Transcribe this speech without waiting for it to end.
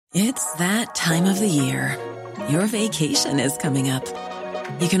It's that time of the year. Your vacation is coming up.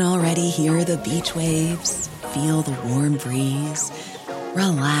 You can already hear the beach waves, feel the warm breeze,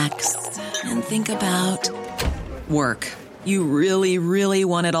 relax, and think about work. You really, really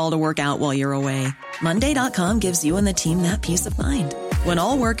want it all to work out while you're away. Monday.com gives you and the team that peace of mind. When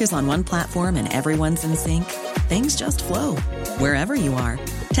all work is on one platform and everyone's in sync, things just flow. Wherever you are,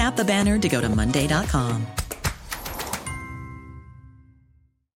 tap the banner to go to Monday.com.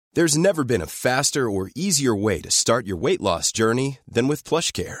 There's never been a faster or easier way to start your weight loss journey than with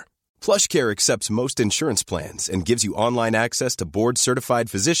PlushCare. PlushCare accepts most insurance plans and gives you online access to board-certified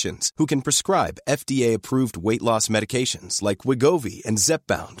physicians who can prescribe FDA-approved weight loss medications like Wegovy and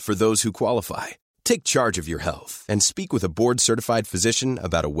Zepbound for those who qualify. Take charge of your health and speak with a board-certified physician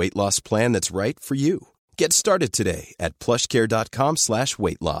about a weight loss plan that's right for you. Get started today at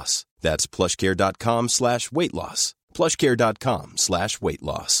plushcare.com/weight loss. That's plushcare.com/weight loss. plushcare.com/weight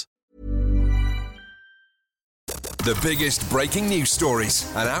loss. The biggest breaking news stories,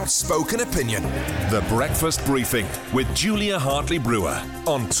 an outspoken opinion. The Breakfast Briefing with Julia Hartley-Brewer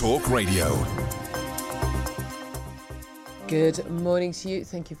on Talk Radio. Good morning to you.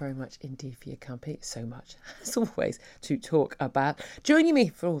 Thank you very much indeed for your company. So much, as always, to talk about. Joining me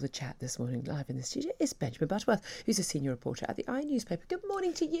for all the chat this morning live in the studio is Benjamin Butterworth, who's a senior reporter at the newspaper. Good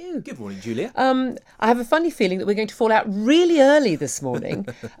morning to you. Good morning, Julia. I have a funny feeling that we're going to fall out really early this morning.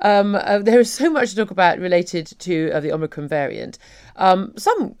 There is so much to talk about related to the Omicron variant.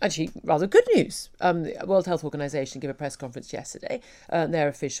 Some actually rather good news. The World Health Organization gave a press conference yesterday. Their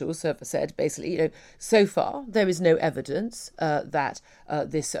officials have said basically, so far there is no evidence that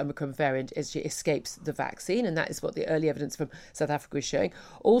this Omicron variant actually escapes the vaccine, and that is what the early evidence from South Africa is showing.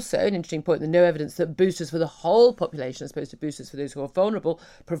 Also, an interesting point: there's no evidence that boosters for the whole population, as opposed to boosters for those who are vulnerable,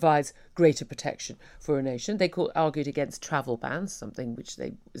 provides greater protection for a nation. They argued against travel bans, something which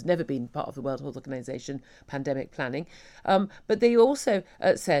has never been part of the World Health Organization pandemic planning. But they also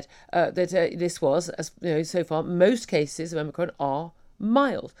said that this was, as so far, most cases of Omicron are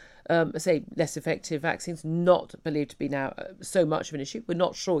mild. Say less effective vaccines, not believed to be now so much of an issue. We're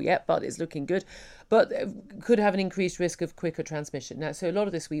not sure yet, but it's looking good. But could have an increased risk of quicker transmission. Now, so a lot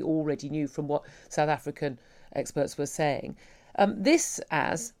of this we already knew from what South African experts were saying. This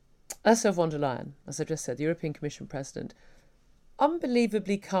as Ursula von der Leyen, as I've just said, the European Commission President,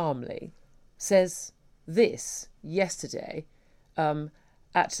 unbelievably calmly says this yesterday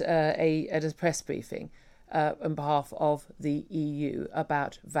at a press briefing on behalf of the EU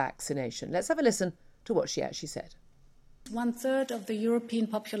about vaccination. Let's have a listen to what she actually said. 1/3 of the European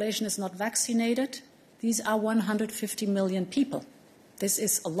population is not vaccinated. These are 150 million people. This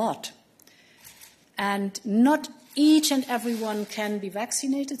is a lot. And not each and everyone can be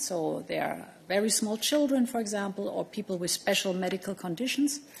vaccinated. So there are very small children, for example, or people with special medical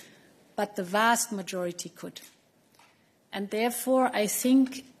conditions. But the vast majority could. And therefore, I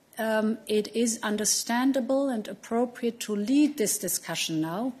think it is understandable and appropriate to lead this discussion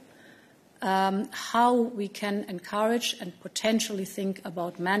now, how we can encourage and potentially think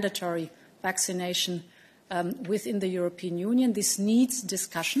about mandatory vaccination within the European Union. This needs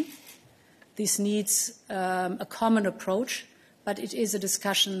discussion. This needs a common approach, but it is a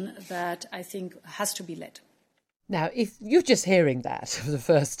discussion that I think has to be led. Now, if you're just hearing that for the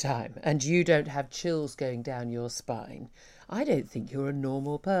first time and you don't have chills going down your spine, I don't think you're a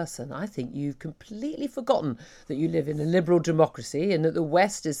normal person. I think you've completely forgotten that you live in a liberal democracy and that the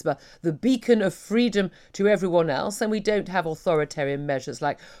West is the beacon of freedom to everyone else, and we don't have authoritarian measures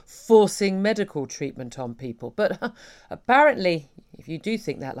like forcing medical treatment on people. But apparently, if you do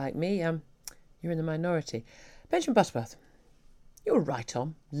think that like me, you're in the minority. Benjamin Butterworth, you're a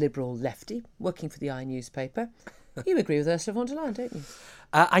right-on, liberal lefty, working for the newspaper. You agree with Ursula von der Leyen, don't you?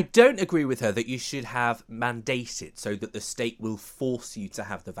 I don't agree with her that you should have mandated so that the state will force you to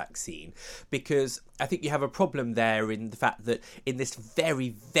have the vaccine, because I think you have a problem there in the fact that in this very,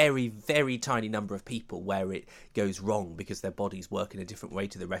 very, very tiny number of people where it goes wrong because their bodies work in a different way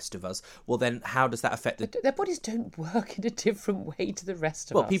to the rest of us, well then how does that affect their bodies don't work in a different way to the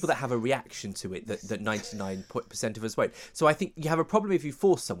rest of us. Well, people that have a reaction to it that 99% of us won't. So I think you have a problem if you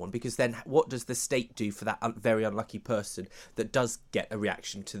force someone, because then what does the state do for that very unlucky person that does get a reaction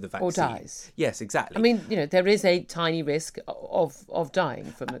to the vaccine? Or dies. Yes, exactly. I mean, there is a tiny risk of dying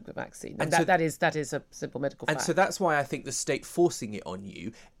from the vaccine. And that is a simple medical fact. And so that's why I think the state forcing it on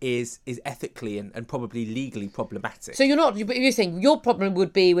you is ethically and probably legally problematic. So you're saying your problem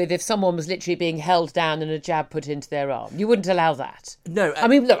would be with if someone was literally being held down and a jab put into their arm. You wouldn't allow that. No.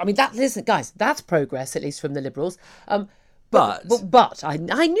 Listen, guys, that's progress, at least from the Liberals. But I knew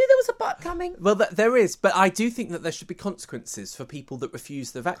there was a but coming. Well, there is, but I do think that there should be consequences for people that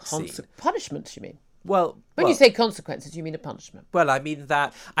refuse the vaccine. Punishments, you mean? When you say consequences, you mean a punishment? Well, I mean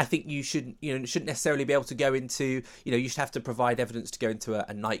that I think you shouldn't necessarily be able to go into, you should have to provide evidence to go into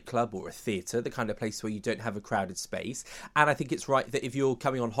a nightclub or a theatre, the kind of place where you don't have a crowded space. And I think it's right that if you're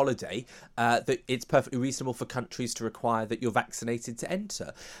coming on holiday, that it's perfectly reasonable for countries to require that you're vaccinated to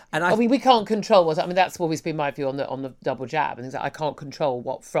enter. And we can't control that's always been my view on the double jab and things like. I can't control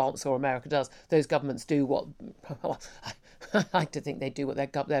what France or America does. Those governments do what. I like to think they do what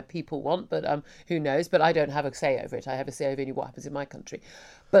their people want, but who knows? But I don't have a say over it. I have a say over only what happens in my country.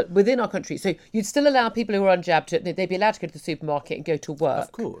 But within our country, so you'd still allow people who are unjabbed they'd be allowed to go to the supermarket and go to work.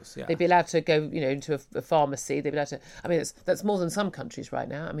 Of course, yeah. They'd be allowed to go, into a pharmacy. They'd be allowed to. I mean, that's more than some countries right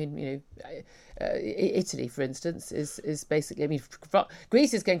now. I mean, Italy, for instance, is basically. I mean,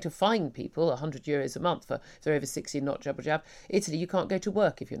 Greece is going to fine people €100 a month if they're over 60 and not double jab. Italy, you can't go to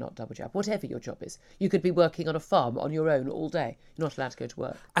work if you're not double jab, whatever your job is. You could be working on a farm on your own all day. You're not allowed to go to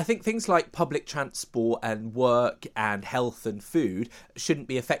work. I think things like public transport and work and health and food shouldn't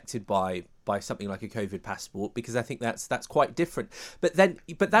be affected by something like a COVID passport, because I think that's quite different. But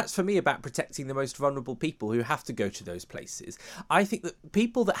that's for me about protecting the most vulnerable people who have to go to those places. I think that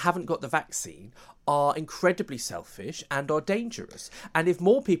people that haven't got the vaccine are incredibly selfish and are dangerous. And if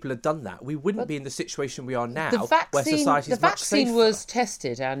more people had done that, we wouldn't be in the situation we are now, where society is much safer. The vaccine was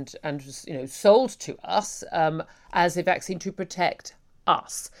tested and sold to us as a vaccine to protect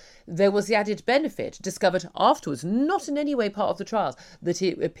us. There was the added benefit discovered afterwards, not in any way part of the trials, that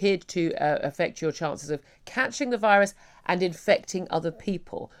it appeared to affect your chances of catching the virus and infecting other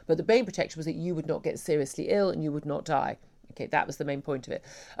people. But the main protection was that you would not get seriously ill and you would not die. Okay, that was the main point of it.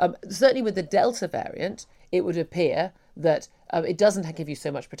 Certainly with the Delta variant, it would appear that it doesn't give you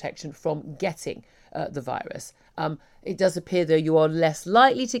so much protection from getting the virus. It does appear, though, you are less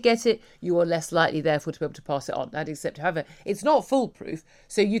likely to get it. You are less likely, therefore, to be able to pass it on. And except, however, it's not foolproof.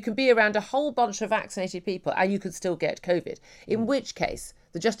 So you can be around a whole bunch of vaccinated people and you could still get COVID. In which case,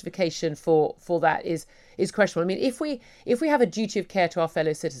 the justification for that is questionable. I mean, if we have a duty of care to our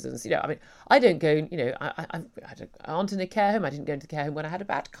fellow citizens, I don't go, I had an aunt in a care home. I didn't go into the care home when I had a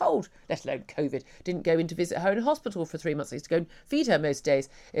bad cold, let alone COVID. Didn't go in to visit her in hospital for 3 months. I used to go and feed her most days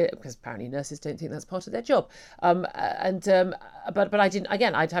because apparently nurses don't think that's part of their job. But I didn't.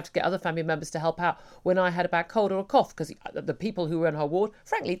 Again, I'd have to get other family members to help out when I had a bad cold or a cough, because the people who were in our ward,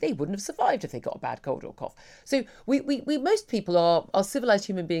 frankly, they wouldn't have survived if they got a bad cold or cough. So we most people are civilized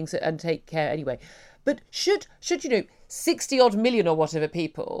human beings and take care anyway. But should 60 odd million or whatever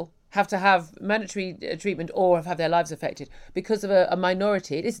people have to have mandatory treatment or have their lives affected because of a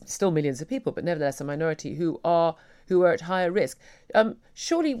minority? It is still millions of people, but nevertheless a minority who are at higher risk.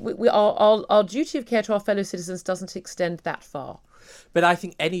 Surely our duty of care to our fellow citizens doesn't extend that far. But I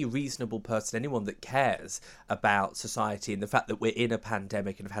think any reasonable person, anyone that cares about society and the fact that we're in a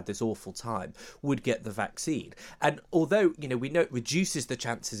pandemic and have had this awful time, would get the vaccine. And although, we know it reduces the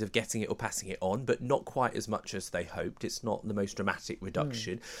chances of getting it or passing it on, but not quite as much as they hoped. It's not the most dramatic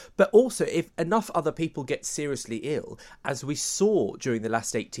reduction. But also, if enough other people get seriously ill, as we saw during the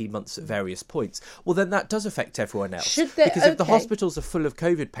last 18 months at various points, well, then that does affect everyone else. Because if the hospitals are full of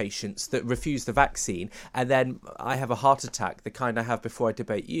COVID patients that refuse the vaccine, and then I have a heart attack, the kind I have before I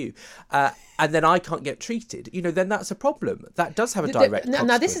debate you, and then I can't get treated, then that's a problem. That does have a direct consequence.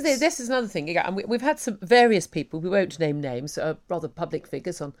 Now, this is another thing. And we've had some various people, we won't name names, rather public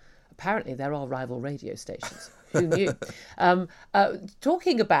figures on, apparently there are rival radio stations. Who knew?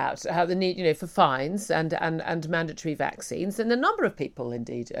 Talking about how the need, for fines and mandatory vaccines, and a number of people,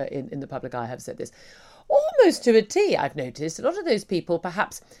 indeed, in the public eye have said this. Almost to a T, I've noticed. A lot of those people,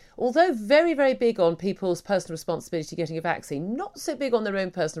 perhaps, although very, very big on people's personal responsibility getting a vaccine, not so big on their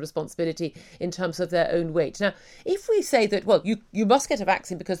own personal responsibility in terms of their own weight. Now, if we say that, well, you must get a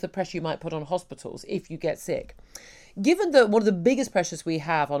vaccine because of the pressure you might put on hospitals if you get sick, given that one of the biggest pressures we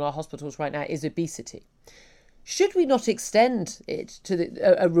have on our hospitals right now is obesity, should we not extend it to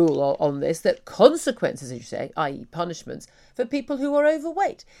a rule on this, that consequences, as you say, i.e. punishments, for people who are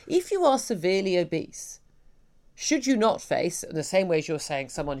overweight? If you are severely obese, should you not face, in the same way as you're saying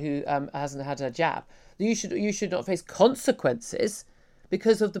someone who hasn't had a jab, you should not face consequences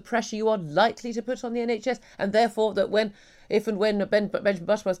because of the pressure you are likely to put on the NHS, and therefore that when if and when Benjamin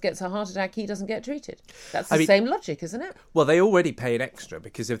Butterworth gets a heart attack, he doesn't get treated. That's the same logic, isn't it? Well, they already pay an extra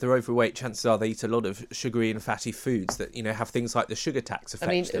because if they're overweight, chances are they eat a lot of sugary and fatty foods that, have things like the sugar tax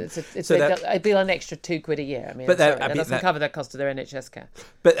affect them. It'd be an extra £2 a year. That doesn't cover the cost of their NHS care.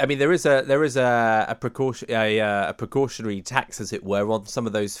 But there is a precautionary tax, as it were, on some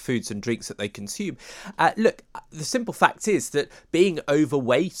of those foods and drinks that they consume. Look, the simple fact is that being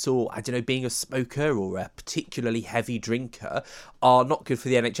overweight or, being a smoker or a particularly heavy drinker are not good for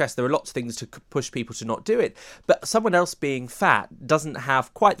the NHS. There are lots of things to push people to not do it. But someone else being fat doesn't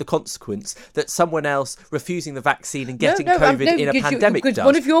have quite the consequence that someone else refusing the vaccine and getting COVID in a pandemic does.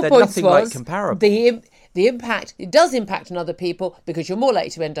 One of your points was like comparable. The impact, it does impact on other people because you're more likely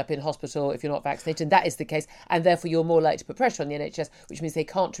to end up in hospital if you're not vaccinated, and that is the case, and therefore you're more likely to put pressure on the NHS, which means they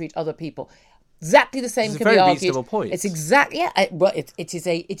can't treat other people. Exactly the same can be argued. It's a very reasonable point. It's exactly,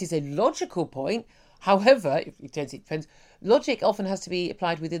 it is a logical point. However, it depends. Logic often has to be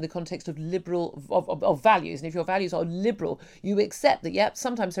applied within the context of liberal of values, and if your values are liberal, you accept that.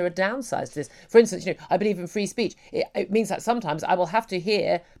 Sometimes there are downsides to this. For instance, I believe in free speech. It means that sometimes I will have to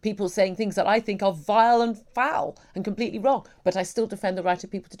hear people saying things that I think are vile and foul and completely wrong, but I still defend the right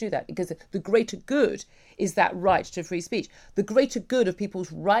of people to do that because the greater good is that right to free speech. The greater good of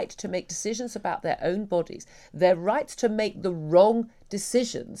people's right to make decisions about their own bodies, their right to make the wrong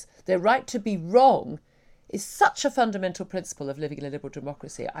decisions, their right to be wrong, is such a fundamental principle of living in a liberal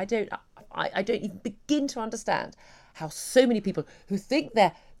democracy. I don't even begin to understand how so many people who think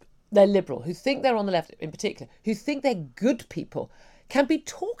they're liberal, who think they're on the left in particular, who think they're good people, can be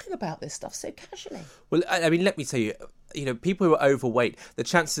talking about this stuff so casually. Well, let me tell you, people who are overweight, the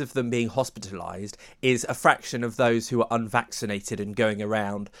chances of them being hospitalised is a fraction of those who are unvaccinated and going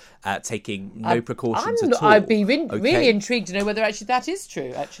around taking no precautions at all. I'd be really intrigued to know whether actually that is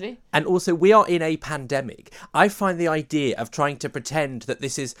true, actually. And also, we are in a pandemic. I find the idea of trying to pretend that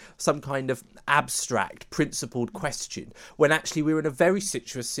this is some kind of abstract, principled question, when actually we're in a very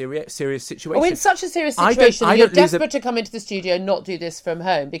serious situation. Oh, in such a serious situation, you're desperate to come into the studio and not do this from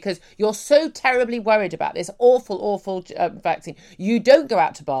home because you're so terribly worried about this awful vaccine. You don't go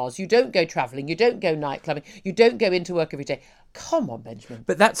out to bars, you don't go travelling, you don't go night clubbing, you don't go into work every day. Come on, Benjamin.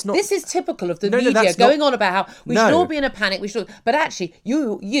 But that's not... This is typical of the media going on about how we should all be in a panic. But actually,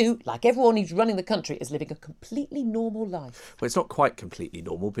 you, like everyone who's running the country, is living a completely normal life. Well, it's not quite completely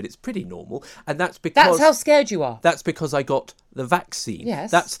normal, but it's pretty normal. And that's because... That's how scared you are. That's because I got the vaccine.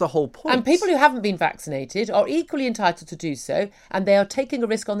 Yes. That's the whole point. And people who haven't been vaccinated are equally entitled to do so, and they are taking a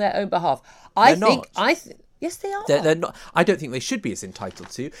risk on their own behalf. Yes, they are. They're not. I don't think they should be as entitled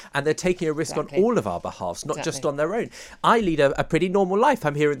to, and they're taking a risk on all of our behalves, not just on their own. I lead a pretty normal life.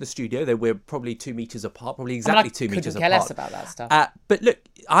 I'm here in the studio. We're probably 2 meters apart, probably exactly 2 meters apart. I couldn't care less about that stuff. But look,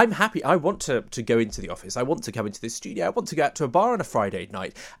 I'm happy. I want to go into the office. I want to come into this studio. I want to go out to a bar on a Friday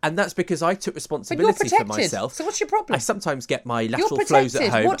night, and that's because I took responsibility for myself. So what's your problem? I sometimes get my lateral flows at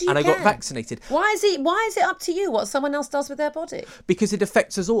home, and I got vaccinated. Why is it up to you what someone else does with their body? Because it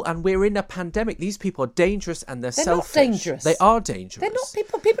affects us all, and we're in a pandemic. These people are dangerous, and they're selfish. Dangerous. They are dangerous. They're not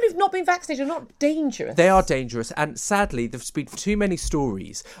people who've not been vaccinated are not dangerous. They are dangerous, and sadly there's been too many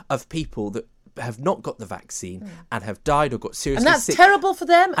stories of people that have not got the vaccine and have died or got seriously sick. And that's terrible for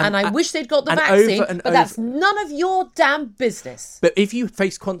them, and I wish they'd got the vaccine, but that's none of your damn business. But if you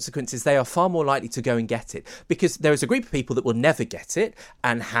face consequences, they are far more likely to go and get it, because there is a group of people that will never get it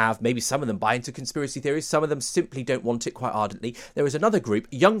and have, maybe some of them buy into conspiracy theories, some of them simply don't want it quite ardently. There is another group,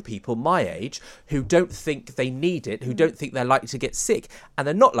 young people my age, who don't think they need it, who don't think they're likely to get sick, and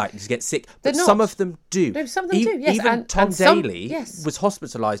they're not likely to get sick, but some of them do. No, some of them do, yes. Even Tom Daley was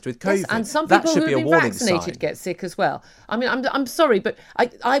hospitalised with COVID. Yes, and some people who have been vaccinated get sick as well. I mean, I'm sorry, but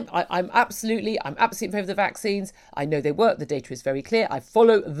I'm absolutely in favour of the vaccines. I know they work. The data is very clear. I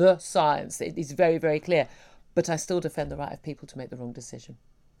follow the science. It is very, very clear. But I still defend the right of people to make the wrong decision.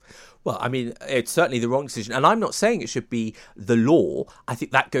 Well, I mean, it's certainly the wrong decision. And I'm not saying it should be the law. I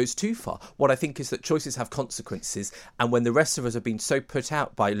think that goes too far. What I think is that choices have consequences. And when the rest of us have been so put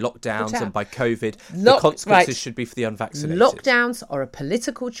out by lockdowns and by COVID, the consequences should be for the unvaccinated. Lockdowns are a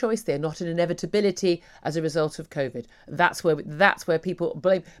political choice. They're not an inevitability as a result of COVID. That's where people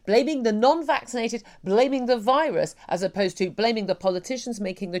blaming the non-vaccinated, blaming the virus, as opposed to blaming the politicians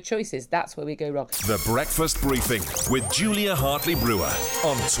making the choices. That's where we go wrong. The Breakfast Briefing with Julia Hartley-Brewer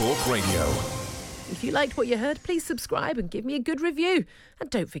on Talk Radio. If you liked what you heard, please subscribe and give me a good review. And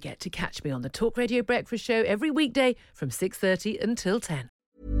don't forget to catch me on the Talk Radio Breakfast Show every weekday from 6:30 until 10.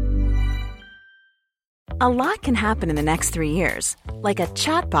 A lot can happen in the next 3 years. Like a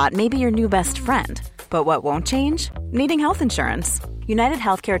chatbot may be your new best friend. But what won't change? Needing health insurance. United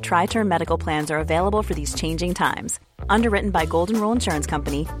Healthcare Tri-Term Medical Plans are available for these changing times. Underwritten by Golden Rule Insurance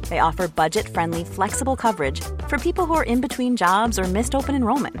Company, they offer budget-friendly, flexible coverage for people who are in between jobs or missed open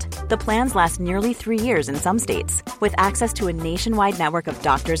enrollment. The plans last nearly 3 years in some states, with access to a nationwide network of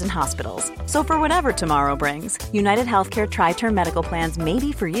doctors and hospitals. So for whatever tomorrow brings, United Healthcare Tri-Term Medical Plans may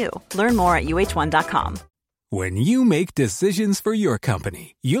be for you. Learn more at uh1.com. When you make decisions for your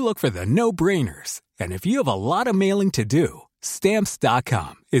company, you look for the no-brainers. And if you have a lot of mailing to do,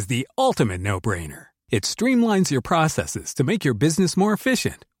 Stamps.com is the ultimate no-brainer. It streamlines your processes to make your business more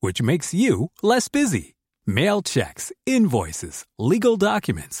efficient, which makes you less busy. Mail checks, invoices, legal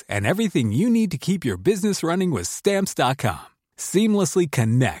documents, and everything you need to keep your business running with Stamps.com. Seamlessly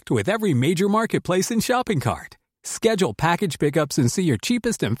connect with every major marketplace and shopping cart. Schedule package pickups and see your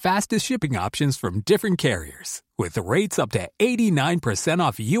cheapest and fastest shipping options from different carriers, with rates up to 89%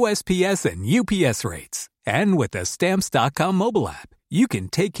 off USPS and UPS rates. And with the Stamps.com mobile app, you can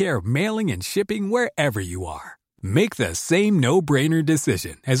take care of mailing and shipping wherever you are. Make the same no-brainer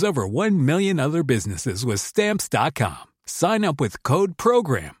decision as over 1 million other businesses with Stamps.com. Sign up with code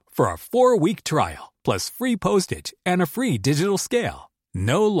PROGRAM for a 4-week trial, plus free postage and a free digital scale.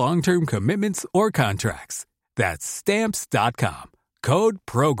 No long-term commitments or contracts. That's Stamps.com. Code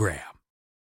PROGRAM.